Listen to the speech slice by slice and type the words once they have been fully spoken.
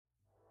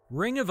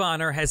Ring of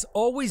Honor has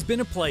always been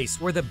a place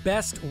where the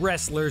best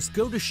wrestlers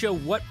go to show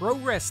what pro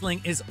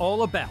wrestling is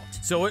all about.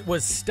 So it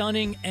was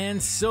stunning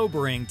and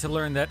sobering to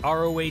learn that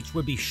ROH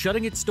would be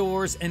shutting its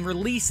doors and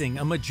releasing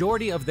a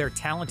majority of their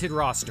talented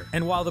roster.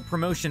 And while the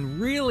promotion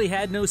really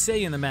had no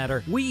say in the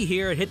matter, we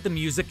here at Hit the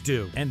Music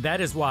do. And that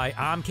is why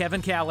I'm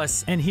Kevin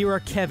Callis, and here are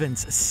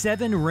Kevin's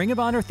 7 Ring of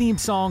Honor theme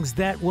songs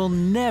that will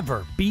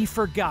never be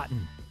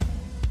forgotten.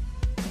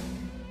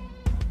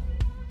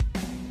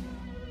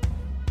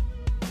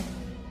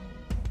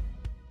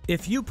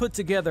 If you put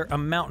together a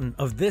mountain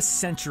of this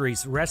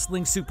century's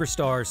wrestling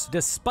superstars,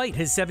 despite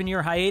his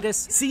 7-year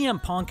hiatus,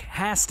 CM Punk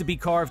has to be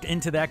carved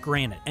into that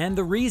granite. And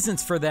the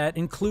reasons for that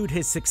include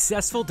his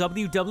successful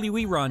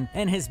WWE run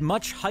and his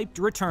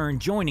much-hyped return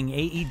joining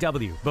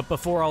AEW. But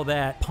before all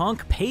that,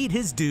 Punk paid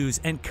his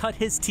dues and cut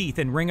his teeth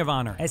in Ring of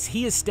Honor, as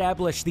he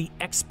established the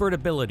expert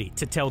ability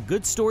to tell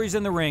good stories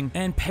in the ring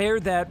and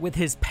pair that with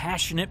his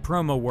passionate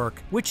promo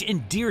work, which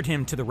endeared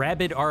him to the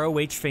rabid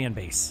ROH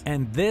fanbase.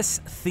 And this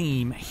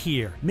theme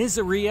here,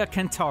 Miseria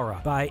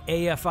Cantara by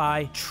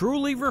AFI,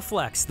 truly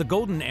reflects the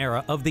golden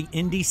era of the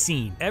indie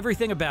scene.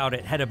 Everything about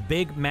it had a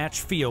big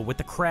match feel, with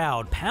the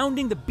crowd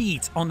pounding the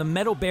beat on the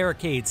metal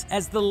barricades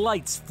as the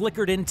lights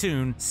flickered in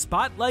tune,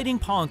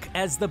 spotlighting Punk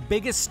as the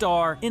biggest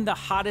star in the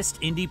hottest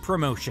indie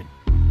promotion.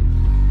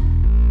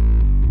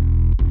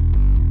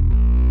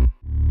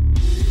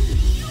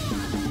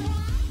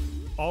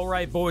 All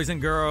right, boys and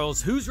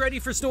girls, who's ready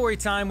for story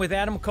time with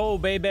Adam Cole,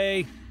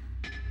 baby?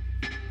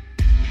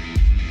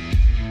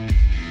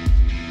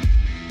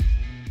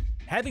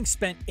 Having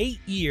spent 8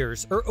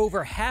 years, or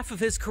over half of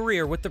his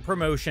career with the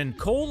promotion,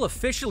 Cole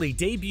officially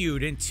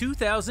debuted in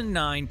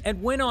 2009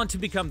 and went on to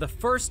become the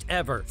first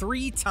ever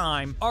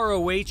 3-time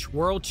ROH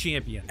World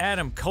Champion.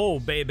 Adam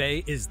Cole,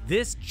 baby, is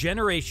this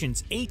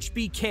generation's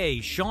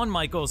HBK Shawn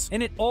Michaels,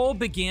 and it all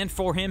began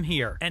for him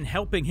here. And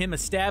helping him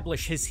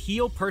establish his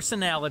heel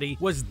personality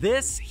was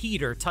this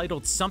heater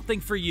titled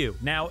Something For You.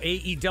 Now,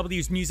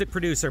 AEW's music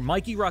producer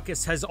Mikey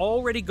Ruckus has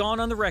already gone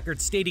on the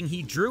record stating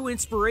he drew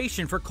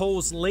inspiration for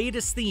Cole's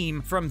latest theme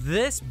from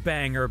this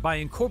banger by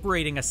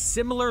incorporating a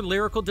similar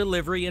lyrical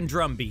delivery and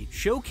drum beat,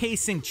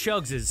 showcasing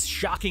Chugs'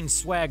 shocking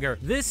swagger.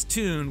 This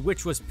tune,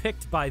 which was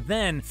picked by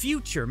then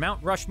future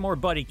Mount Rushmore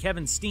buddy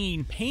Kevin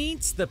Steen,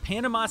 paints the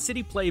Panama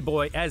City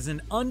Playboy as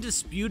an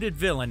undisputed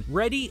villain,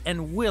 ready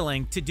and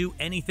willing to do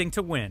anything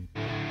to win.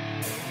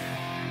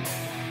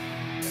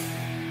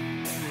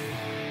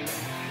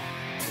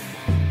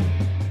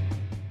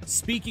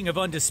 Speaking of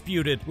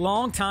undisputed,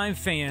 longtime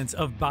fans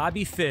of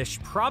Bobby Fish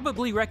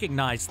probably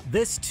recognized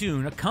this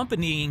tune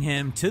accompanying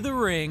him to the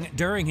ring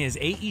during his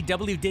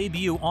AEW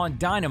debut on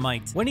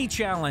Dynamite, when he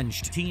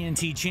challenged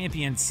TNT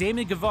champion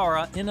Sammy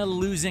Guevara in a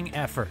losing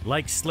effort.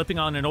 Like slipping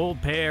on an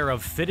old pair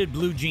of fitted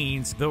blue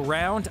jeans, the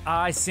Round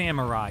Eye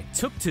Samurai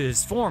took to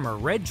his former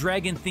Red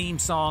Dragon theme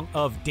song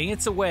of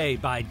Dance Away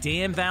by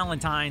Dan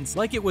Valentine's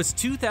like it was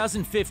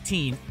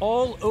 2015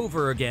 all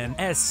over again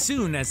as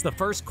soon as the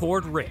first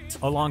chord ripped.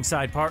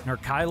 Alongside partner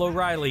Kyle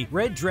O'Reilly,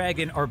 Red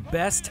Dragon are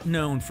best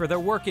known for their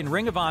work in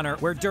Ring of Honor,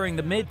 where during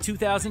the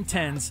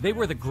mid-2010s, they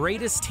were the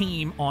greatest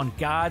team on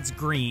God's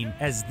green,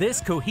 as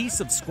this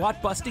cohesive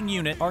squat-busting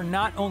unit are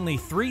not only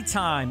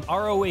 3-time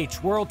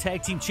ROH World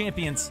Tag Team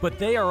Champions, but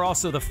they are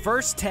also the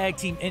first tag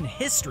team in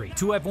history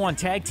to have won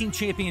tag team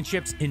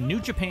championships in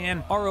New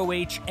Japan,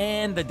 ROH,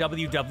 and the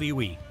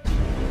WWE.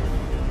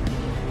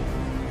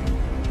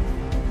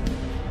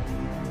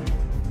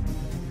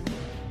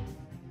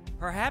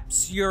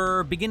 Perhaps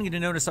you're beginning to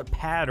notice a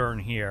pattern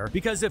here,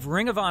 because if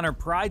Ring of Honor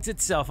prides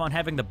itself on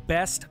having the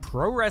best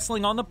pro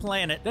wrestling on the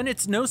planet, then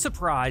it's no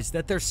surprise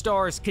that their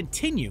stars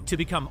continue to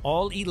become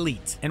all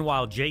elite. And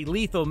while Jay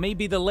Lethal may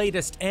be the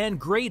latest and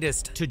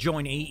greatest to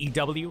join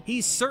AEW,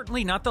 he's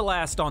certainly not the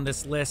last on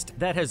this list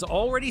that has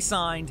already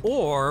signed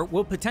or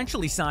will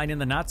potentially sign in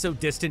the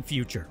not-so-distant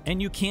future.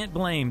 And you can't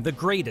blame the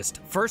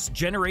greatest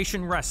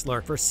first-generation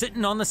wrestler for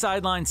sitting on the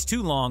sidelines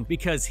too long,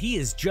 because he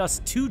is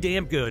just too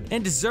damn good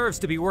and deserves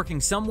to be working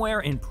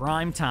somewhere in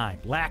prime time.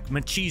 Black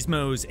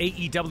Machismo's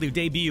AEW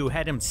debut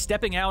had him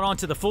stepping out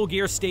onto the Full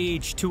Gear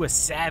stage to a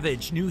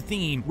savage new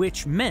theme,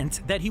 which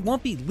meant that he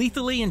won't be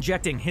lethally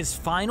injecting his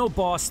final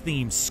boss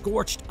theme,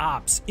 Scorched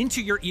Ops,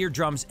 into your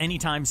eardrums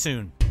anytime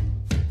soon.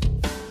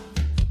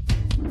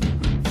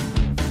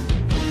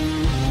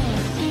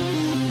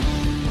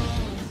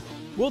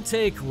 We'll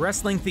take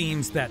wrestling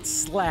themes that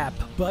slap,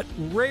 but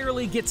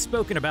rarely get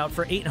spoken about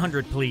for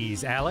 800,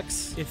 please,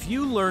 Alex. If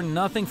you learn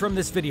nothing from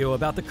this video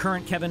about the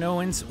current Kevin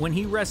Owens when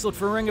he wrestled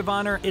for Ring of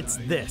Honor, it's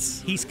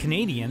this. He's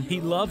Canadian,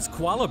 he loves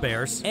koala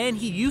bears, and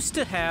he used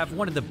to have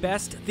one of the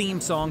best theme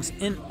songs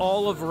in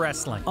all of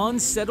wrestling,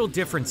 Unsettled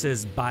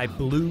Differences by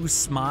Blue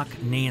Smock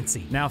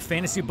Nancy. Now,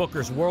 fantasy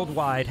bookers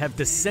worldwide have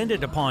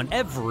descended upon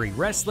every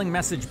wrestling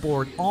message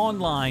board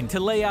online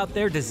to lay out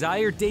their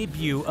desired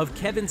debut of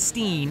Kevin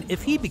Steen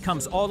if he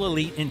becomes All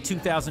Elite in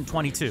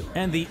 2022.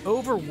 And the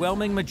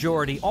overwhelming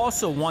majority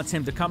also wants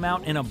him to come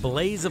out in a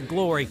blaze of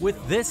glory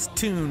with this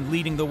tune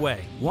leading the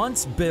way.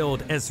 Once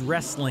billed as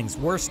wrestling's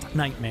worst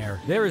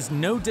nightmare, there is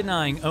no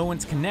denying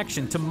Owens'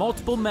 connection to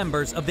multiple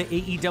members of the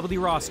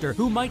AEW roster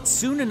who might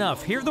soon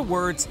enough hear the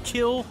words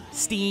 "Kill,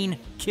 Steen,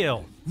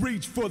 kill."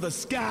 Reach for the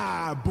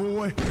sky,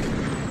 boy.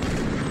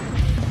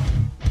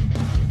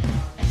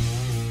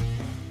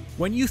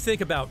 When you think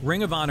about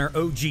Ring of Honor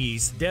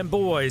OGs, them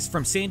boys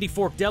from Sandy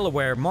Fork,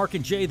 Delaware, Mark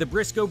and Jay the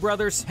Briscoe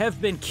brothers,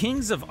 have been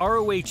kings of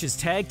ROH's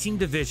tag team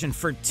division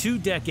for 2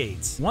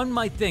 decades. One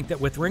might think that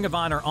with Ring of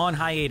Honor on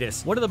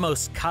hiatus, one of the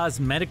most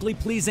cosmetically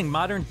pleasing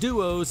modern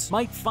duos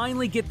might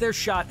finally get their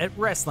shot at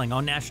wrestling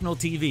on national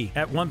TV.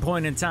 At one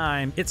point in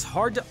time, it's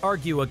hard to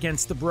argue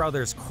against the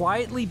brothers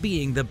quietly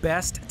being the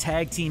best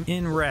tag team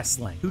in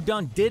wrestling, who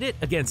did it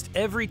against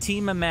every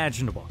team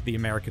imaginable. The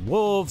American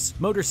Wolves,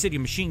 Motor City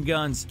Machine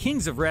Guns,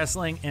 Kings of Wrestling,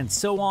 and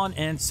so on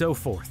and so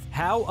forth.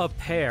 How a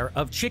pair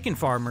of chicken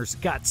farmers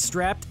got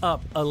strapped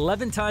up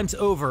 11 times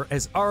over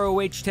as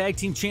ROH Tag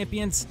Team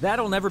Champions,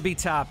 that'll never be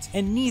topped,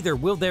 and neither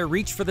will their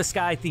Reach for the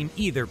Sky theme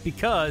either,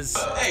 because...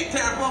 Hey,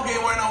 Terry Funk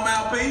ain't wearing no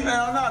mouthpiece.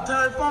 Hell no,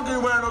 Terry Funk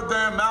ain't wearing no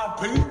damn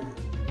mouthpiece.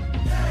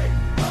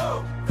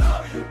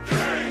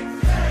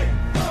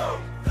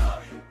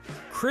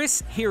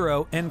 Chris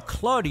Hero and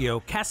Claudio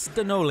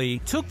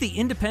Castagnoli took the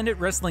independent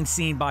wrestling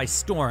scene by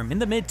storm in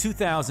the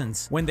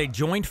mid-2000s when they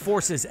joined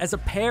forces as a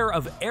pair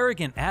of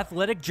arrogant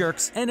athletic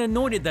jerks and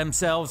anointed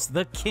themselves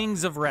the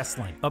kings of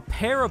wrestling. A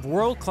pair of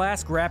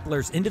world-class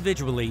grapplers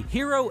individually,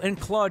 Hero and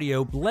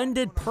Claudio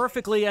blended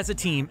perfectly as a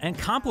team and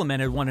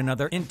complemented one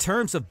another in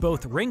terms of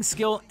both ring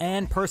skill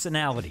and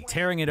personality,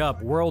 tearing it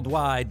up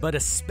worldwide, but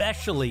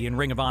especially in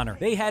Ring of Honor.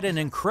 They had an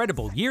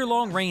incredible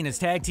year-long reign as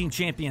tag team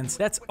champions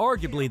that's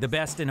arguably the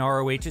best in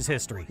ROH's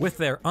history, with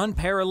their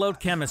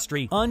unparalleled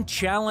chemistry,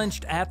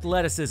 unchallenged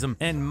athleticism,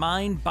 and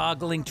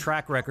mind-boggling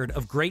track record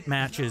of great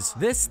matches.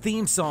 This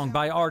theme song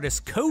by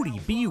artist Cody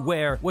B.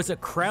 Ware was a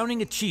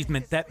crowning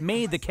achievement that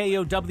made the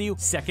KOW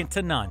second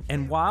to none.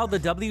 And while the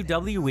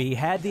WWE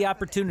had the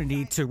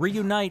opportunity to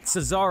reunite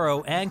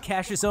Cesaro and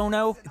Cassius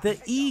Ohno, the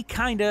E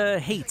kinda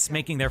hates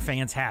making their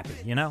fans happy,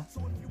 you know?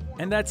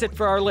 And that's it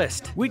for our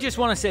list. We just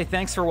want to say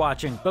thanks for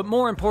watching, but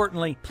more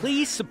importantly,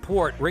 please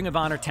support Ring of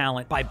Honor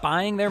talent by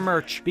buying their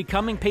merch,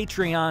 becoming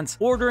Patreons,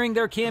 ordering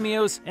their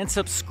cameos, and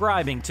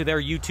subscribing to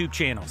their YouTube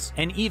channels.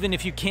 And even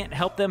if you can't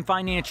help them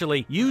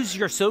financially, use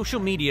your social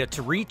media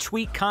to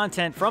retweet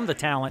content from the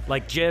talent,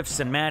 like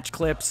GIFs and match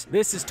clips.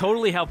 This is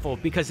totally helpful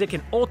because it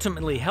can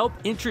ultimately help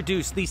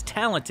introduce these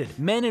talented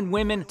men and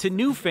women to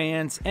new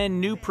fans and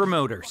new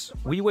promoters.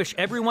 We wish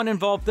everyone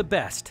involved the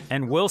best,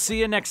 and we'll see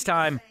you next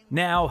time.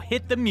 Now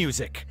hit the music.